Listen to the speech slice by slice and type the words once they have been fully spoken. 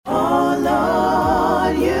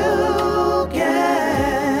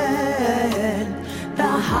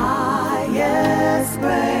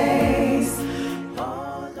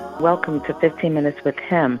Welcome to 15 Minutes with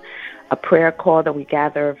Him, a prayer call that we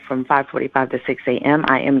gather from 5:45 to 6 a.m.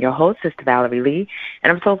 I am your host, Sister Valerie Lee,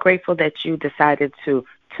 and I'm so grateful that you decided to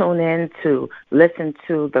tune in, to listen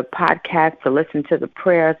to the podcast, to listen to the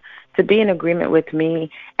prayers, to be in agreement with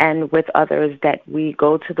me and with others that we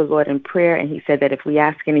go to the Lord in prayer. And He said that if we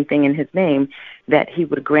ask anything in His name, that He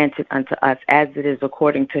would grant it unto us as it is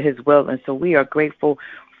according to His will. And so we are grateful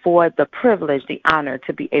for the privilege, the honor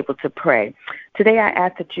to be able to pray. Today I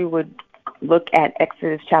ask that you would look at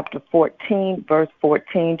Exodus chapter 14, verse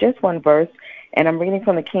 14, just one verse, and I'm reading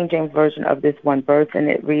from the King James Version of this one verse, and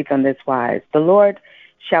it reads on this wise: The Lord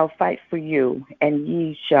shall fight for you, and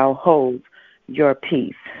ye shall hold your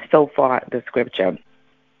peace. So far, the scripture.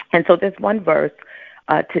 And so this one verse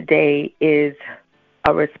today is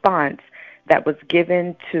a response that was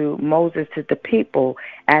given to Moses, to the people,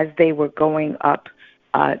 as they were going up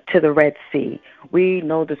to the Red Sea. We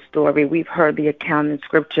know the story. We've heard the account in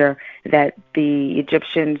Scripture that the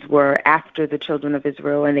Egyptians were after the children of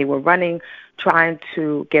Israel, and they were running, trying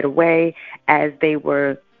to get away. As they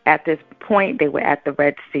were at this point, they were at the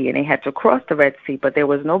Red Sea, and they had to cross the Red Sea, but there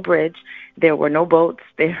was no bridge, there were no boats,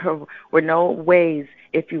 there were no ways,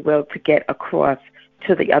 if you will, to get across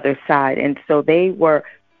to the other side. And so they were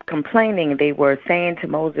complaining. They were saying to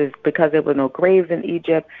Moses, because there were no graves in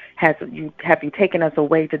Egypt, have you taken us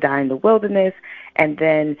away to die in the wilderness? And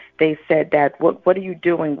then they said that, what are you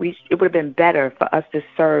doing? It would have been better for us to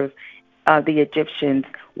serve the Egyptians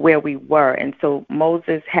where we were. And so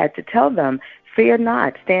Moses had to tell them, fear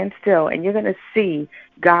not, stand still, and you're going to see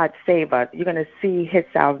God save us. You're going to see His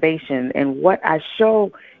salvation. And what I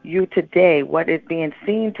show you today, what is being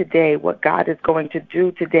seen today, what God is going to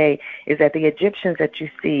do today, is that the Egyptians that you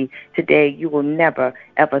see today, you will never,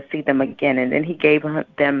 ever see them again. And then He gave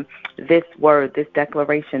them this word, this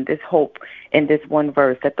declaration, this hope in this one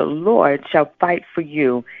verse, that the Lord shall fight for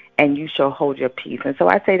you, and you shall hold your peace. And so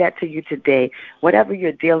I say that to you today. Whatever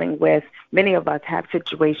you're dealing with, many of us have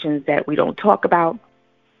situations that we don't talk about,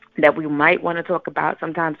 that we might want to talk about.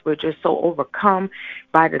 Sometimes we're just so overcome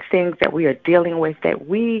by the things that we are dealing with that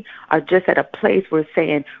we are just at a place where we're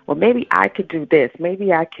saying, well, maybe I could do this.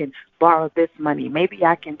 Maybe I can borrow this money. Maybe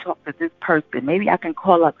I can talk to this person. Maybe I can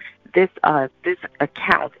call up this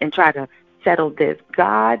account and try to settle this.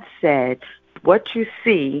 God said, what you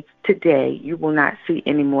see today, you will not see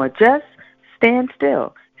anymore. Just stand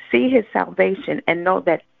still, see His salvation, and know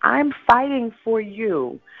that I'm fighting for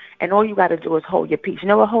you. And all you got to do is hold your peace. You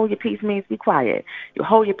know what hold your peace means? Be quiet. You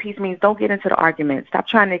hold your peace means don't get into the argument. Stop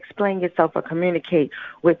trying to explain yourself or communicate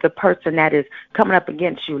with the person that is coming up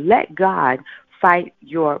against you. Let God fight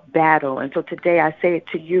your battle. And so today I say it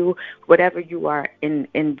to you, whatever you are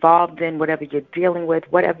involved in, whatever you're dealing with,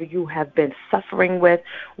 whatever you have been suffering with,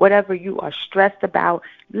 whatever you are stressed about,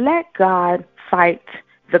 let God fight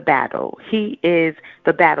the battle. He is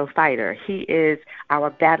the battle fighter. He is our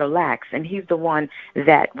battle axe, and He's the one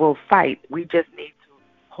that will fight. We just need to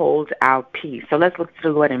hold our peace. So let's look to the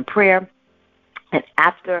Lord in prayer. And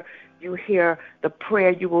after you hear the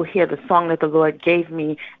prayer, you will hear the song that the Lord gave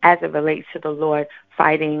me as it relates to the Lord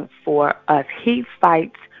fighting for us. He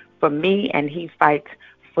fights for me, and He fights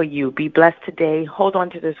for you. Be blessed today. Hold on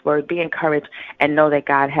to this word. Be encouraged, and know that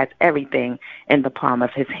God has everything in the palm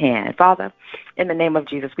of His hand. Father, in the name of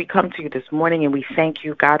Jesus, we come to you this morning, and we thank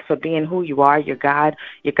you, God, for being who you are. You're God.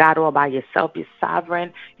 You're God all by yourself. You're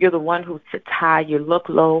sovereign. You're the one who sits high. You look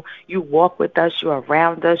low. You walk with us. You're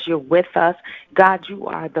around us. You're with us. God, you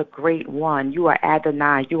are the great one. You are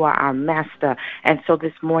Adonai. You are our master. And so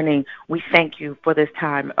this morning, we thank you for this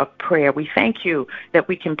time of prayer. We thank you that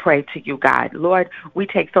we can pray to you, God. Lord, we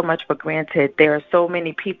take so much for granted. There are so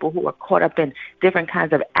many people who are caught up in different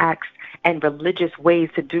kinds of acts and religious ways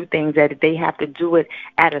to do things, that they have to do it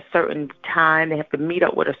at a certain time. They have to meet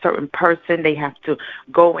up with a certain person. They have to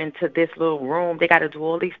go into this little room. They got to do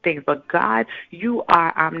all these things. But God, you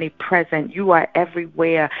are omnipresent. You are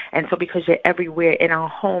everywhere. And so because you're everywhere, in our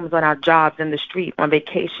homes, on our jobs, in the street, on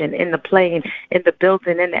vacation, in the plane, in the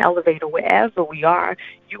building, in the elevator, wherever we are,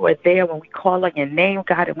 you are there when we call on your name,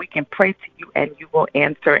 God, and we can pray to you and you will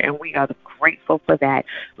answer. And we are grateful for that.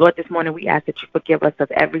 Lord, this morning we ask that you forgive us of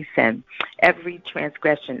every sin, every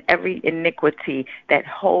transgression, every iniquity that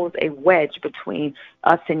holds a wedge between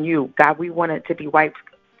us and you. God, we want it to be wiped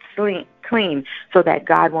clean so that,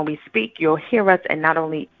 God, when we speak, you'll hear us, and not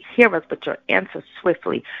only hear us, but you'll answer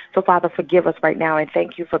swiftly. So, Father, forgive us right now, and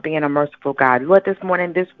thank you for being a merciful God. Lord, this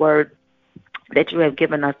morning, this word that you have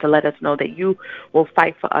given us to let us know that you will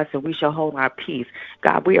fight for us and we shall hold our peace.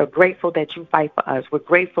 God, we are grateful that you fight for us. We're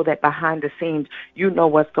grateful that behind the scenes you know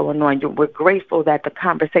what's going on. We're grateful that the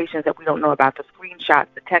conversations that we don't know about, the screenshots,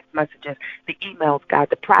 the text messages, the emails, God,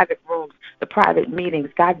 the private rooms, the private meetings,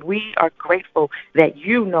 God, we are grateful that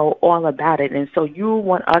you know all about it. And so you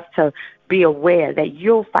want us to be aware that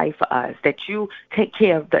you'll fight for us, that you take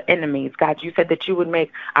care of the enemies. God, you said that you would make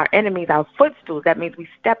our enemies our footstools. That means we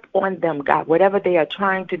step on them, God, whatever they are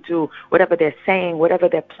trying to do, whatever they're saying, whatever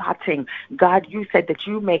they're plotting. God, you said that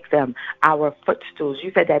you make them our footstools.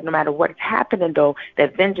 You said that no matter what's happening, though,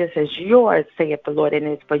 that vengeance is yours, saith the Lord, and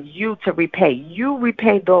it's for you to repay. You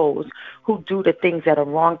repay those who do the things that are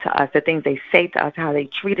wrong to us, the things they say to us, how they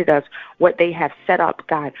treated us, what they have set up,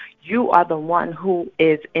 God. You are the one who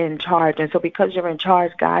is in charge. And so because you're in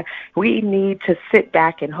charge, God, we need to sit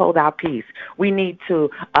back and hold our peace. We need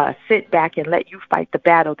to sit back and let you fight the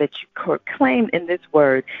battle that you proclaimed in this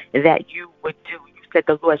word that you would do. You said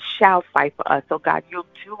the Lord shall fight for us. So, God, you'll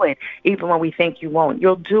do it even when we think you won't.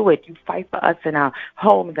 You'll do it. You fight for us in our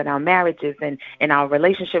homes and our marriages and in our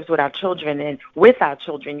relationships with our children and with our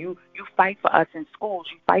children. You fight for us in schools.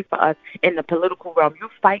 You fight for us in the political realm. You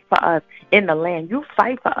fight for us in the land. You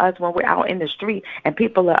fight for us when we're out in the street and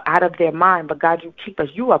people are out of their mind. But, God, you keep us.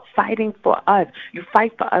 You are fighting for us. You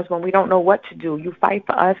fight for us when we don't know what to do. You fight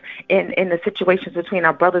for us in the situations between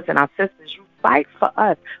our brothers and our sisters. You fight for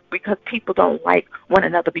us because people don't like one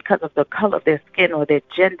another because of the color of their skin or their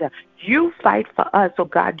gender. You fight for us. So,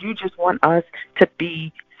 God, you just want us to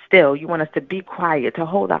be still. You want us to be quiet, to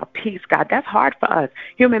hold our peace, God. That's hard for us.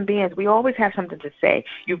 Human beings, we always have something to say.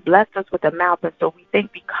 You've blessed us with a mouth, and so we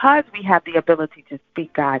think because we have the ability to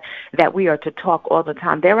speak, God, that we are to talk all the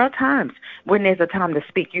time. There are times when there's a time to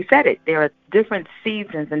speak. You said it. There are different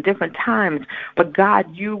seasons and different times, but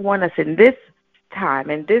God, you want us in this time,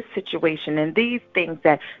 in this situation, and these things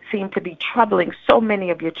that seem to be troubling so many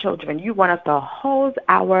of your children. You want us to hold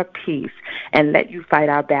our peace and let you fight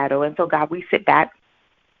our battle. And so, God, we sit back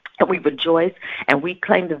and we rejoice and we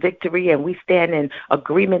claim the victory and we stand in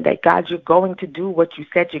agreement that, God, you're going to do what you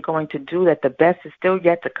said you're going to do, that the best is still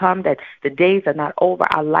yet to come, that the days are not over,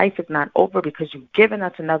 our life is not over because you've given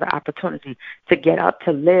us another opportunity to get up,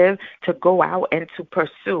 to live, to go out and to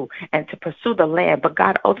pursue the land, but,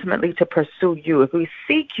 God, ultimately to pursue you. If we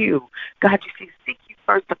seek you, God, you seek you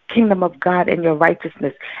first, the kingdom of God and your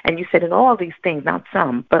righteousness. And you said in all these things, not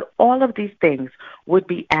some, but all of these things would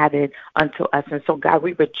be added unto us. And so, God,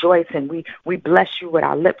 we rejoice and we bless you with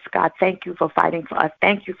our lips. God, thank you for fighting for us.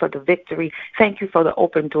 Thank you for the victory. Thank you for the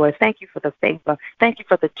open doors. Thank you for the favor. Thank you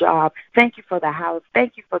for the job. Thank you for the house.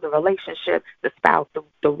 Thank you for the relationship, the spouse,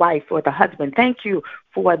 the wife, or the husband. Thank you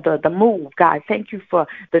for the move, God. Thank you for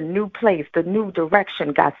the new place, the new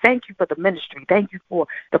direction, God. Thank you for the ministry. Thank you for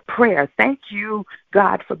the prayer. Thank you,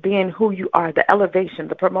 God, for being who you are, the elevation,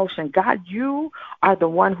 the promotion. God, you are the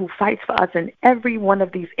one who fights for us in every one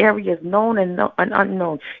of these areas, known and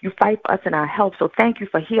unknown. You fight for us in our health, so thank you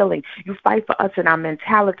for healing. You fight for us in our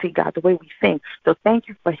mentality, God, the way we think. So thank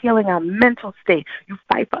you for healing our mental state. You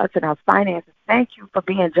fight for us in our finances. Thank you for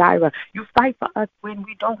being Jireh. You fight for us when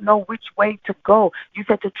we don't know which way to go. You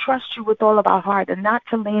said to trust you with all of our heart and not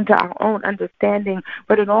to lean to our own understanding,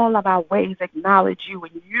 but in all of our ways acknowledge you,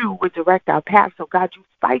 and you would direct our path. So, God, you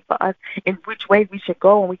fight for us in which way we should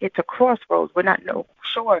go when we get to crossroads. We're not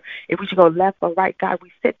sure if we should go left or right. God,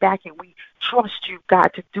 we sit back and we trust you,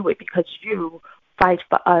 God, to do it because you fight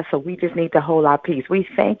for us, so we just need to hold our peace. We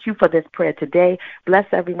thank you for this prayer today. Bless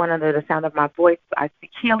everyone under the sound of my voice. I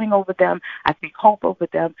speak healing over them. I speak hope over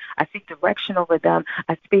them. I speak direction over them.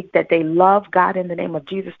 I speak that they love God in the name of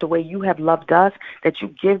Jesus the way you have loved us, that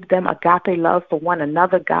you give them agape love for one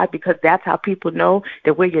another, God, because that's how people know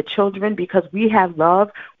that we're your children, because we have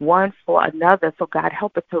love one for another. So, God,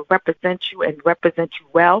 help us to represent you and represent you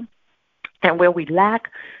well. And where we lack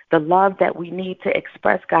the love that we need to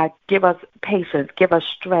express, God, give us patience, give us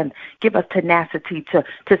strength, give us tenacity to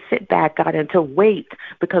sit back, God, and to wait,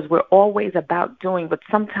 because we're always about doing, but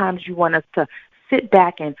sometimes you want us to sit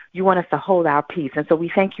back and you want us to hold our peace. And so we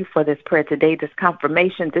thank you for this prayer today, this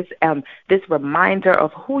confirmation, this reminder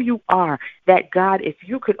of who you are, that, God, if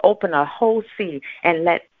you could open a whole sea and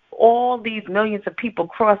let all these millions of people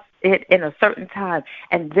cross it in a certain time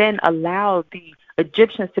and then allow the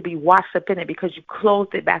Egyptians to be washed up in it because you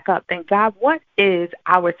closed it back up, then, God, what is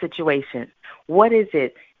our situation? What is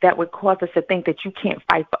it that would cause us to think that you can't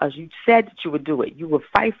fight for us? You said that you would do it. You would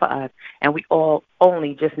fight for us, and we all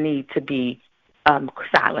only just need to be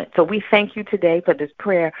silent. So we thank you today for this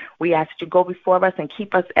prayer. We ask that you go before us and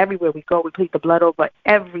keep us everywhere we go. We plead the blood over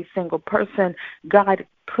every single person. God,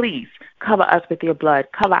 please cover us with your blood.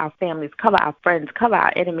 Cover our families. Cover our friends. Cover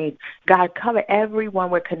our enemies. God, cover everyone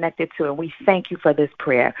we're connected to. And we thank you for this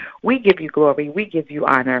prayer. We give you glory. We give you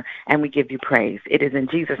honor. And we give you praise. It is in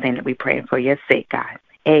Jesus' name that we pray and for your sake, God.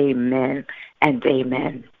 Amen and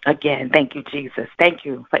amen. Again, thank you, Jesus. Thank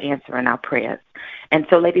you for answering our prayers. And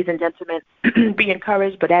so, ladies and gentlemen, be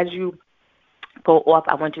encouraged. But as you go off,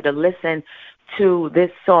 I want you to listen to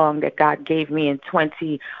this song that God gave me in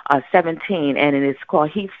 2017, and it is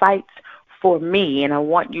called He Fights for Me. And I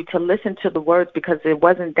want you to listen to the words, because it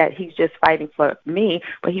wasn't that he's just fighting for me,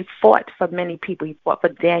 but he fought for many people. He fought for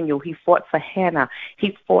Daniel. He fought for Hannah.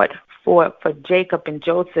 He fought for Jacob and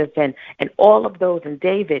Joseph and all of those, and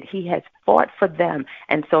David. He has fought for them.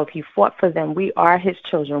 And so if he fought for them, we are his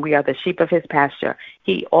children. We are the sheep of his pasture.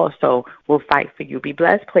 He also will fight for you. Be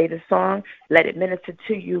blessed. Play the song. Let it minister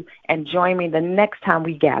to you. And join me the next time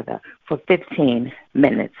we gather for 15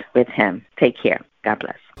 minutes with him. Take care. God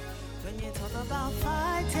bless. When you talk about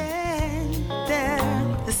fighting,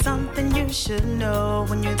 there's something you should know.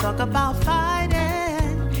 When you talk about fighting,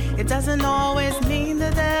 it doesn't always mean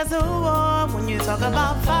that there's a war. When you talk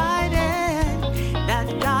about fighting,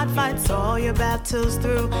 that God fights all your battles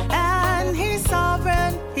through. And he's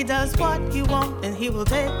sovereign, he does what you want, and he will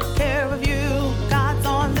take care of you. God's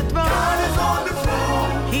on the throne. God is on the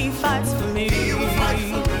throne. He fights for me. He will fight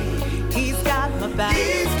for me. He's got my back.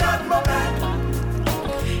 He's got my back.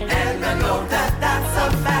 And I know that that's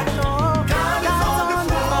a fact. Oh, God is on the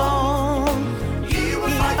throne. He will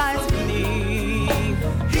fight for me.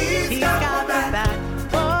 He's got my back.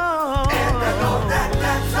 Oh, and I know that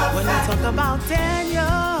that's a when fact. When you talk about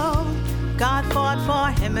Daniel, God fought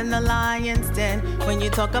for him in the lion's den. When you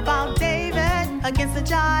talk about David against the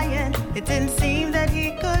giant, it didn't seem that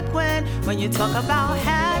he could win. When you talk about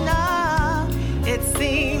Hannah, it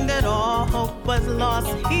seemed that all hope was lost.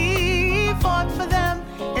 He fought for them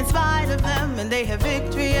in spite of them, and they have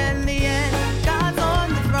victory in the end. God's on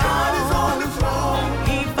the throne. God is on the throne.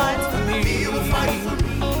 He fights for me. He will fight for me.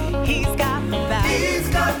 He's got my back. He's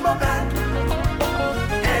got my back.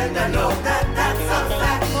 And I know that that's a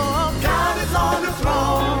fact. Oh, God is on the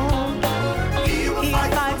throne. He will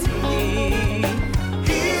fight for me.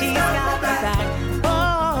 He's got my back.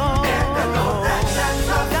 Oh, and I know that that's a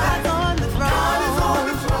fact. God's on the throne. God is on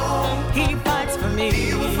the throne. He fights for me.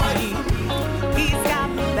 He will fight for me. He's got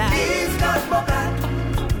my back. He's got my back.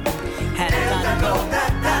 And I know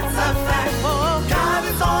that that's a fact. Oh, God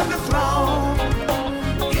is on the throne.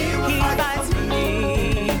 He fights for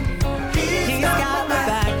me. He's got my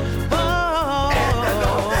back. Oh, and I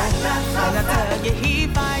know that that's a fact. And I tell you, he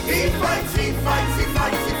fights. He fights, he fights, he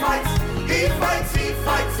fights, he fights. He fights, he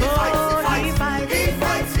fights, he fights, he fights. He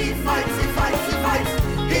fights, he fights, he fights, he fights.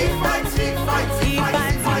 He fights, he fights, he fights,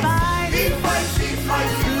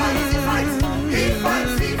 he fights. He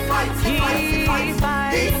fights, he fights, he fights, he fights.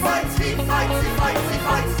 He fights, he fights, he fights, he fights. He fights, he fights, he fights, he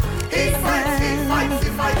fights. He fights, he fights, he fights, he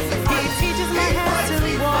fights. He teaches my hands to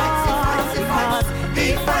war because he fights, he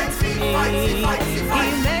fights, he fights, he fights. He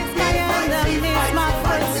makes my enemies my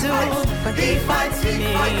footstool, but he fights for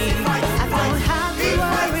me. I don't have to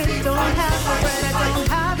worry, don't have to fret. I don't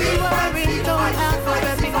have to worry, don't have to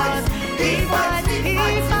fret, because he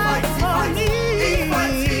fights for me.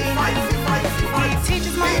 He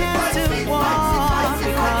teaches my hands to war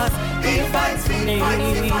because he fights for me.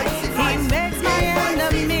 He makes my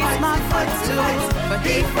enemies my footstools, but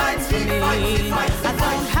he fights for me. I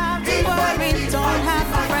don't have to worry, don't have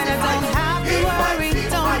to fret. I don't have to worry,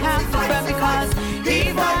 don't have to fret, because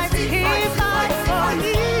he fights for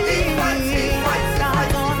me.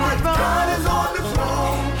 God is on the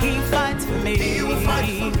throne. He fights for me.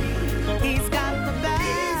 He's got my back.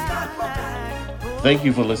 Thank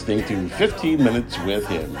you for listening to 15 Minutes with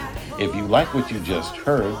Him. If you like what you just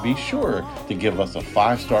heard, be sure to give us a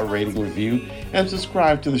 5-star rating review and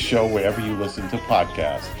subscribe to the show wherever you listen to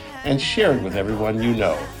podcasts, and share it with everyone you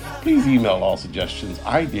know. Please email all suggestions,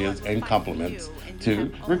 ideas, and compliments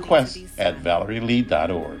to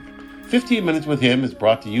requests@valerielee.org. 15 Minutes with Him is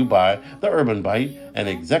brought to you by The Urban Bite and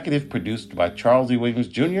executive produced by Charles E. Williams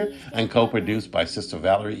Jr. and co-produced by Sister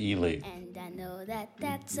Valerie E. Lee. And I know that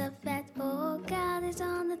that's a fact. Oh, God is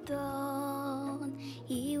on the throne.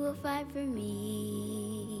 He will fight for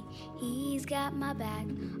me. He's got my back.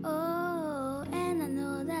 Oh, and I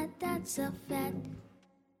know that that's a fact.